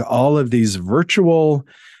I think all of these virtual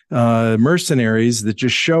mercenaries that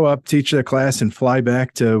just show up, teach their class, and fly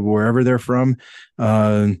back to wherever they're from,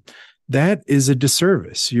 that is a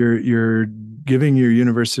disservice. You're giving your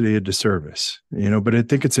university a disservice, but I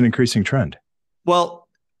think it's an increasing trend. Well,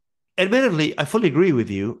 admittedly, I fully agree with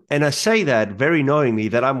you. And I say that very knowingly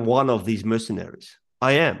that I'm one of these mercenaries.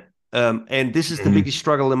 I am. And this is the biggest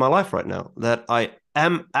struggle in my life right now, that I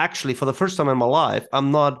am actually, for the first time in my life,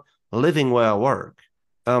 I'm not living where I work.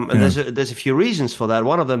 And there's a few reasons for that.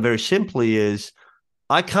 One of them very simply is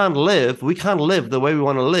we can't live the way we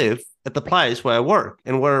want to live at the place where I work,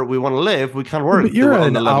 and where we want to live, we can't work. But you're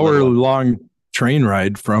an hour-long train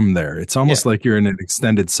ride from there. It's almost like you're in an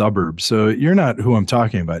extended suburb. So you're not who I'm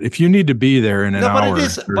talking about. If you need to be there in an hour,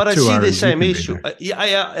 but I see the same issue.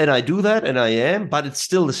 And I do that, and I am, but it's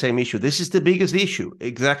still the same issue. This is the biggest issue.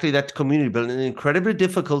 Exactly, that community building, and incredibly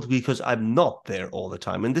difficult because I'm not there all the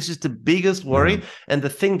time. And this is the biggest worry and the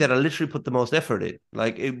thing that I literally put the most effort in,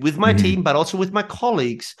 like with my team, but also with my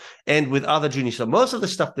colleagues and with other juniors. So most of the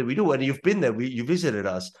stuff that we do, and you've been there, you visited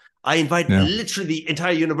us. I invite literally the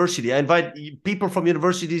entire university. I invite people from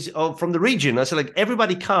universities from the region. I say, like,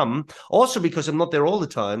 everybody come, also because I'm not there all the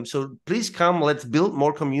time. So please come. Let's build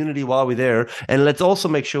more community while we're there. And let's also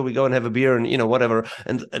make sure we go and have a beer and, whatever,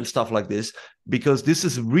 and stuff like this. Because this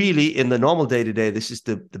is really, in the normal day-to-day, this is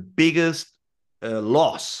the biggest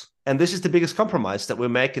loss. And this is the biggest compromise that we're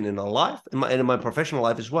making in our life, in my professional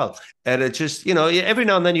life as well. And it's just, every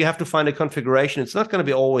now and then you have to find a configuration. It's not going to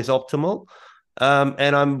be always optimal.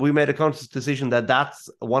 We made a conscious decision that that's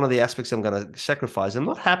one of the aspects I'm going to sacrifice. I'm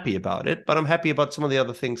not happy about it, but I'm happy about some of the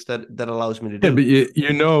other things that allows me to do. Yeah, but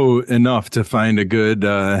you know enough to find a good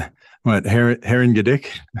Herrengedeck?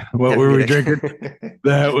 What were we drinking?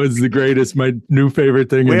 That was the greatest. My new favorite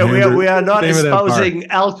thing. We are not espousing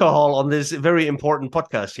alcohol on this very important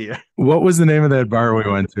podcast here. What was the name of that bar we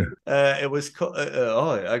went to? It was.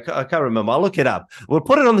 I can't remember. I'll look it up. We'll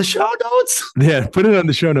put it on the show notes. Yeah, put it on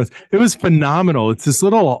the show notes. It was phenomenal. It's this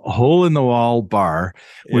little hole in the wall bar.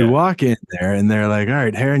 Yeah. We walk in there and they're like, all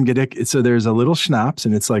right, Herrengedeck. So there's a little schnapps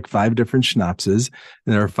and it's like 5 different schnapses.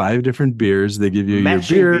 And there are 5 different beers. They give you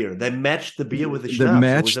matching your beer. They matched the beer with the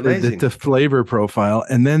schnapps. They matched the flavor profile,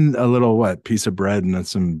 and then a little piece of bread and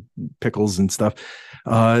some pickles and stuff.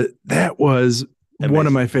 That was amazing. One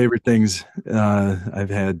of my favorite things I've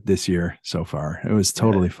had this year so far. It was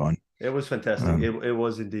totally fun. It was fantastic. It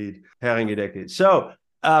was indeed Herrengedeck. So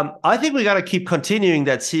I think we got to keep continuing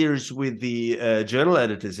that series with the journal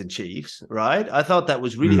editors in chiefs, right? I thought that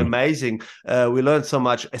was really amazing. We learned so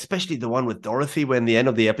much, especially the one with Dorothy, when the end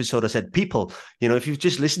of the episode I said, people, if you've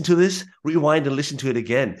just listened to this, rewind and listen to it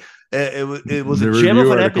again. It was a gem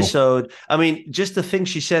of an episode. I mean, just the thing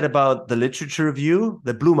she said about the literature review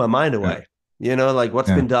that blew my mind away. Like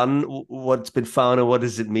what's been done, what's been found, and what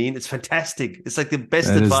does it mean? It's fantastic. It's like the best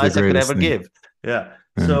advice I could ever give. Yeah.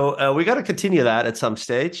 So we got to continue that at some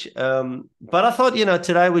stage. But I thought,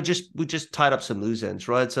 today we just tied up some loose ends,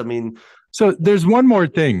 right? So there's one more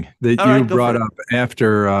thing that you brought up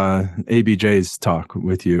after ABJ's talk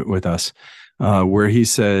with us. where he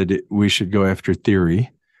said we should go after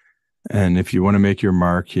theory. And if you want to make your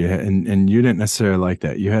mark, and you didn't necessarily like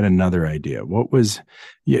that. You had another idea. What was?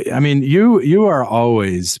 I mean, you are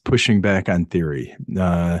always pushing back on theory.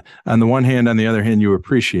 On the one hand, on the other hand, you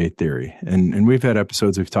appreciate theory, and we've had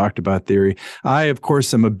episodes we've talked about theory. I, of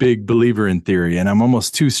course, am a big believer in theory, and I'm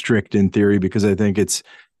almost too strict in theory because I think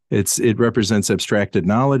it represents abstracted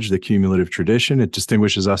knowledge, the cumulative tradition. It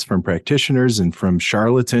distinguishes us from practitioners and from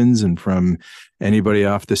charlatans and from anybody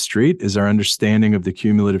off the street, is our understanding of the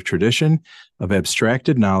cumulative tradition of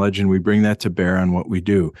abstracted knowledge, and we bring that to bear on what we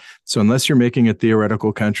do. So unless you're making a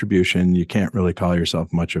theoretical contribution, you can't really call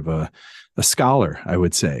yourself much of a scholar, I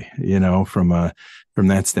would say, from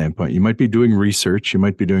that standpoint. You might be doing research, you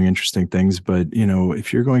might be doing interesting things, but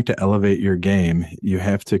if you're going to elevate your game, you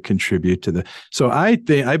have to contribute to so I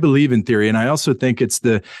believe in theory, and I also think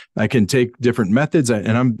I can take different methods,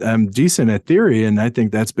 and I'm decent at theory, and I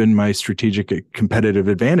think that's been my strategic competitive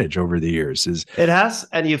advantage over the years. It has,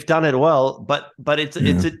 and you've done it well, but I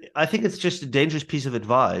think it's just a dangerous piece of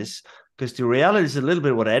advice, because the reality is a little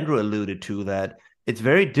bit what Andrew alluded to, that it's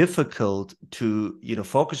very difficult to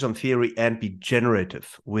focus on theory and be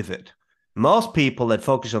generative with it. Most people that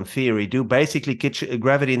focus on theory do basically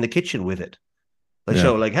gravity in the kitchen with it. They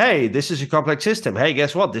show like, hey, this is a complex system. Hey,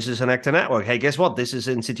 guess what? This is an actor network. Hey, guess what? This is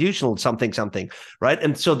institutional something, right?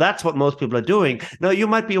 And so that's what most people are doing. Now, you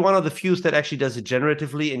might be one of the few that actually does it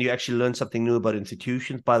generatively, and you actually learn something new about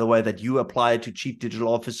institutions, by the way, that you apply to chief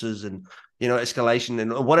digital officers and escalation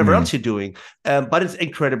and whatever else you're doing. But it's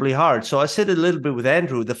incredibly hard. So I said a little bit with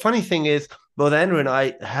Andrew. The funny thing is, both Andrew and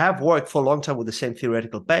I have worked for a long time with the same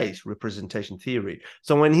theoretical base, representation theory.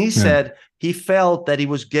 So when he said he felt that he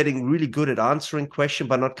was getting really good at answering questions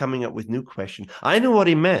but not coming up with new questions, I knew what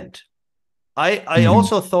he meant. I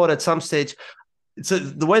also thought at some stage, so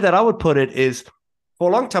the way that I would put it is, for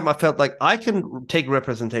a long time, I felt like I can take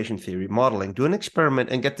representation theory, modeling, do an experiment,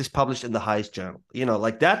 and get this published in the highest journal.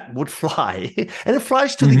 Like that would fly. And it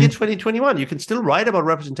flies to the year 2021. You can still write about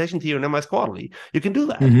representation theory in MS Quarterly. You can do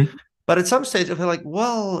that. But at some stage, I feel like,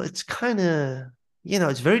 well, it's kind of,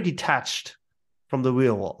 it's very detached from the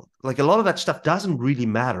real world. Like a lot of that stuff doesn't really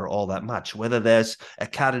matter all that much, whether there's a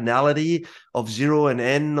cardinality of 0 and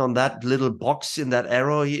n on that little box in that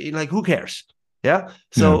arrow, like who cares? Yeah.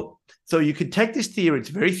 So you could take this theory, it's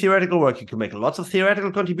very theoretical work. You can make lots of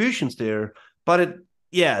theoretical contributions there, but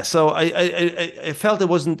so I felt it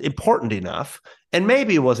wasn't important enough, and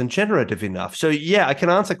maybe it wasn't generative enough. So I can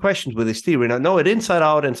answer questions with this theory, and I know it inside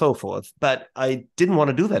out and so forth, but I didn't want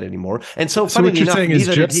to do that anymore. And so what you're saying is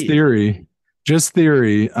just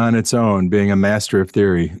theory on its own, being a master of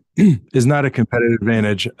theory, is not a competitive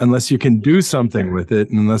advantage unless you can do something with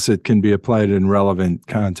it, unless it can be applied in relevant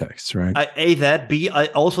contexts, right? B, I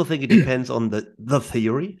also think it depends on the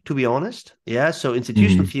theory, to be honest. Yeah, so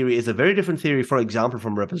institutional theory is a very different theory, for example,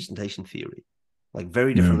 from representation theory. Like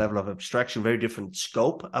very different level of abstraction, very different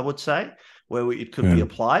scope, I would say, where it could be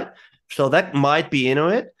applied. So that might be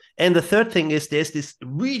it. And the third thing is there's this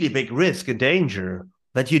really big risk and danger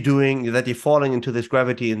that you're falling into this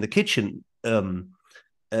gravity in the kitchen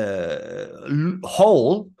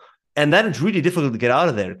hole, and then it's really difficult to get out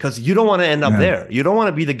of there, because you don't want to end up there. You don't want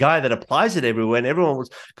to be the guy that applies it everywhere, and everyone was,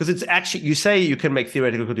 because it's actually, you say you can make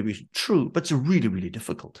theoretical contribution, true, but it's really, really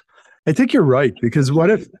difficult. I think you're right, because what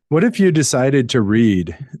if you decided to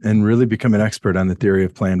read and really become an expert on the theory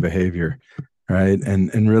of planned behavior, right?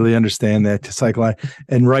 And really understand that to psychology.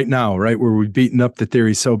 And right now, right, where we've beaten up the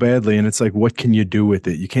theory so badly, and it's like, what can you do with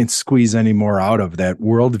it? You can't squeeze any more out of that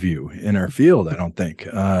worldview in our field, I don't think.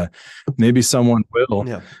 Maybe someone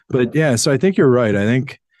will. But so I think you're right. I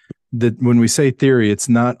think that when we say theory, it's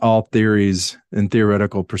not all theories and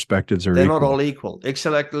theoretical perspectives are They're equal. not all equal.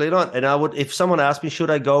 Exactly not. And I would, if someone asked me, should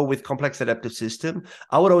I go with complex adaptive system?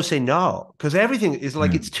 I would always say no, because everything is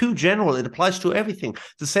like, it's too general. It applies to everything.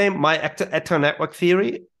 The same, my actor network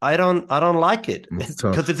theory, I don't like it,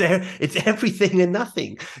 because it's everything and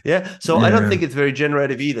nothing. Yeah. So I don't think it's very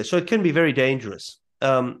generative either. So it can be very dangerous.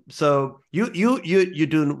 So you're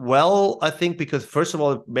doing well, I think, because first of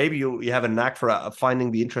all, maybe you have a knack for finding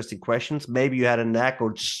the interesting questions. Maybe you had a knack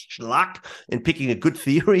or luck in picking a good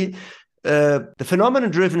theory. The phenomenon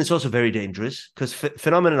driven is also very dangerous, because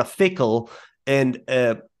phenomena are fickle, and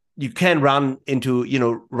you can run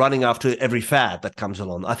into running after every fad that comes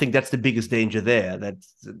along. I think that's the biggest danger there. That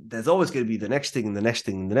there's always going to be the next thing and the next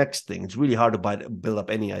thing and the next thing. It's really hard to build up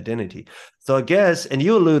any identity. So I guess, and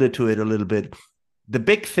you alluded to it a little bit, the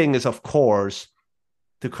big thing is, of course,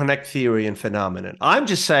 to connect theory and phenomenon. I'm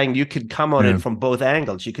just saying you can come on it from both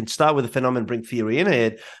angles. You can start with the phenomenon, bring theory in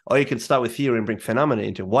it, or you can start with theory and bring phenomena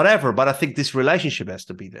into it, whatever. But I think this relationship has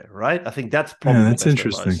to be there, right? I think that's probably that's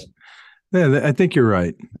interesting. Yeah, I think you're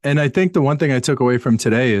right. And I think the one thing I took away from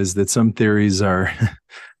today is that some theories are,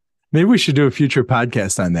 maybe we should do a future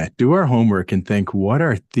podcast on that. Do our homework and think, what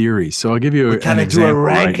are theories? So I'll give you an example. Do a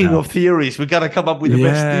ranking of theories. We got to come up with the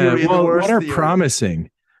best theory and the worst what are theory. Promising?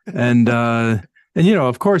 And,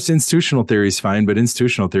 of course, institutional theory is fine, but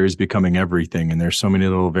institutional theory is becoming everything. And there's so many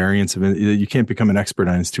little variants of it. You can't become an expert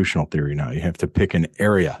on institutional theory now. You have to pick an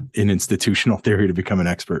area in institutional theory to become an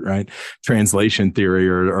expert, right? Translation theory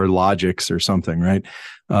or logics or something, right?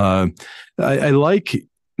 I like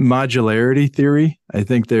modularity theory. I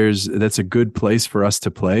think that's a good place for us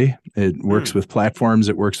to play. It works with platforms.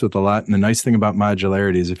 It works with a lot. And the nice thing about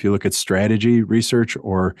modularity is if you look at strategy research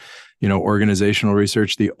or organizational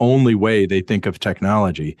research, the only way they think of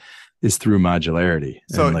technology is through modularity.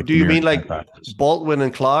 So do you mean like Baldwin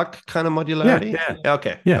and Clark kind of modularity? Yeah.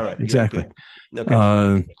 Okay. Yeah, all right. exactly.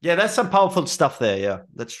 Okay. that's some powerful stuff there. Yeah,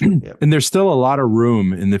 that's true. Yeah. And there's still a lot of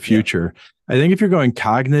room in the future. I think if you're going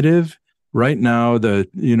cognitive, right now,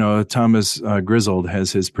 Thomas Griswold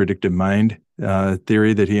has his predictive mind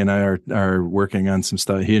theory that he and I are working on some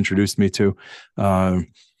stuff. He introduced me to.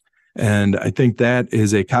 And I think that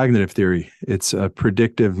is a cognitive theory. It's a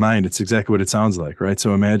predictive mind. It's exactly what it sounds like, right?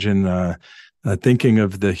 So imagine thinking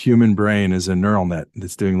of the human brain as a neural net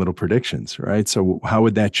that's doing little predictions, right? So how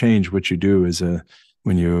would that change what you do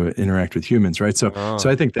when you interact with humans, right? So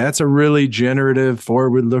I think that's a really generative,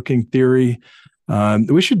 forward-looking theory.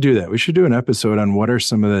 We should do that. We should do an episode on what are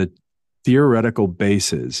some of the theoretical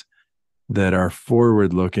bases that are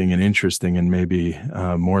forward-looking and interesting and maybe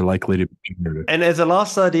more likely to be generative. And as a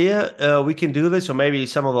last idea, we can do this, or maybe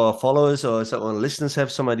some of our followers or some of our listeners have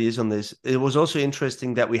some ideas on this. It was also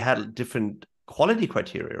interesting that we had different quality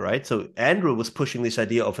criteria, right? So Andrew was pushing this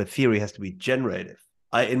idea of a theory has to be generative.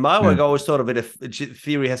 In my work, I always thought of it if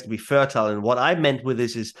theory has to be fertile. And what I meant with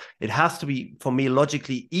this is it has to be, for me,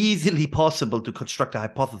 logically easily possible to construct a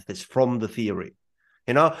hypothesis from the theory.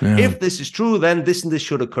 If this is true, then this and this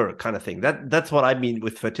should occur, kind of thing. That's what I mean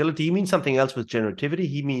with fertility. He means something else with generativity.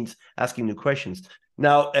 He means asking new questions.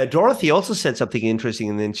 Now, Dorothy also said something interesting,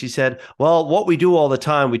 and then she said, well, what we do all the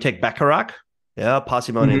time, we take Bacharach,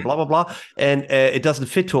 parsimony, blah, blah, blah, and it doesn't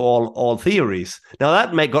fit to all theories. Now,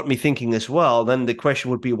 that got me thinking as well. Then the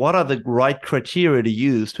question would be, what are the right criteria to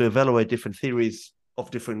use to evaluate different theories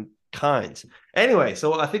of different kinds? Anyway,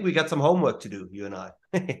 so I think we got some homework to do, you and I.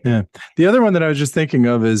 Yeah. The other one that I was just thinking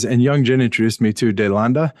of is, and Young Jin introduced me to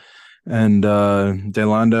Delanda, and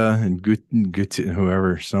Delanda and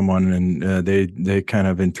Gut, someone, and they kind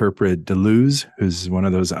of interpret Deleuze, who's one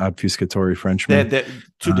of those obfuscatory Frenchmen. They're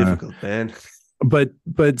too difficult, man. But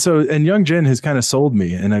and Young Jin has kind of sold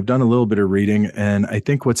me, and I've done a little bit of reading, and I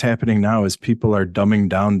think what's happening now is people are dumbing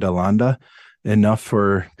down Delanda enough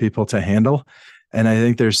for people to handle. And I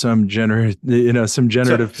think there's some generative.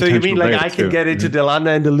 So you mean like I can get into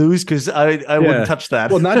Delanda and Deleuze, because I wouldn't touch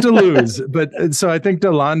that. Well, not Deleuze, but so I think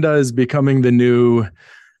Delanda is becoming the new,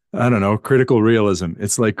 I don't know, critical realism.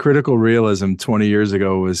 It's like critical realism 20 years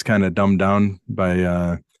ago was kind of dumbed down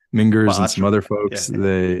by Mingers and some other folks.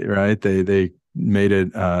 Yeah. They made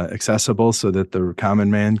it accessible so that the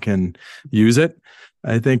common man can use it.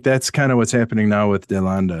 I think that's kind of what's happening now with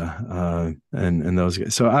Delanda and those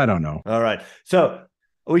guys. So I don't know. All right. So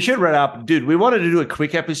we should wrap up. Dude, we wanted to do a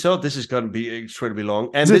quick episode. This is going to be incredibly long.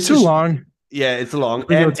 And is it too long? Yeah, it's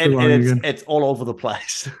long. And it's all over the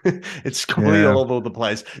place. It's completely all over the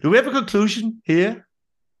place. Do we have a conclusion here?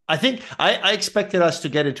 I think I expected us to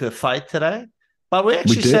get into a fight today. But we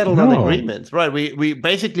actually settled on agreements, right? We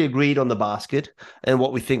basically agreed on the basket and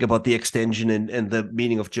what we think about the extension and the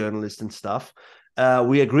meaning of journalist and stuff.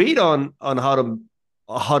 We agreed on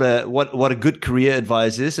what a good career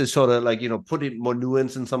advice is sort of like, put in more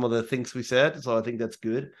nuance in some of the things we said. So I think that's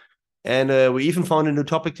good. And we even found a new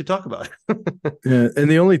topic to talk about. Yeah, and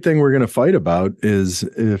the only thing we're going to fight about is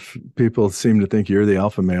if people seem to think you're the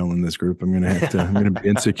alpha male in this group, I'm going to be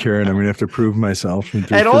insecure, and I'm going to have to prove myself.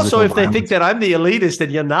 And also, if they think that I'm the elitist,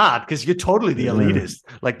 and you're not, because you're totally the elitist.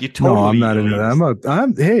 Like, you're totally. No, I'm not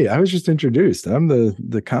elitist. Hey, I was just introduced. I'm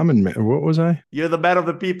the common man. What was I? You're the man of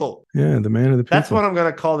the people. Yeah, the man of the people. That's what I'm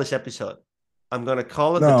going to call this episode. I'm going to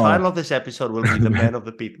call it, the title of this episode will be The Man of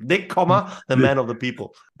the People. Nick, the Man of the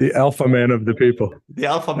People. The Alpha Man of the People. The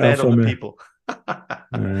Alpha Man of the People.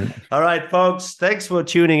 All right, folks. Thanks for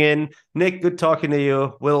tuning in. Nick, good talking to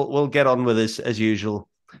you. We'll get on with this as usual.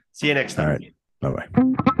 See you next time. All right.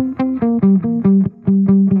 Bye-bye.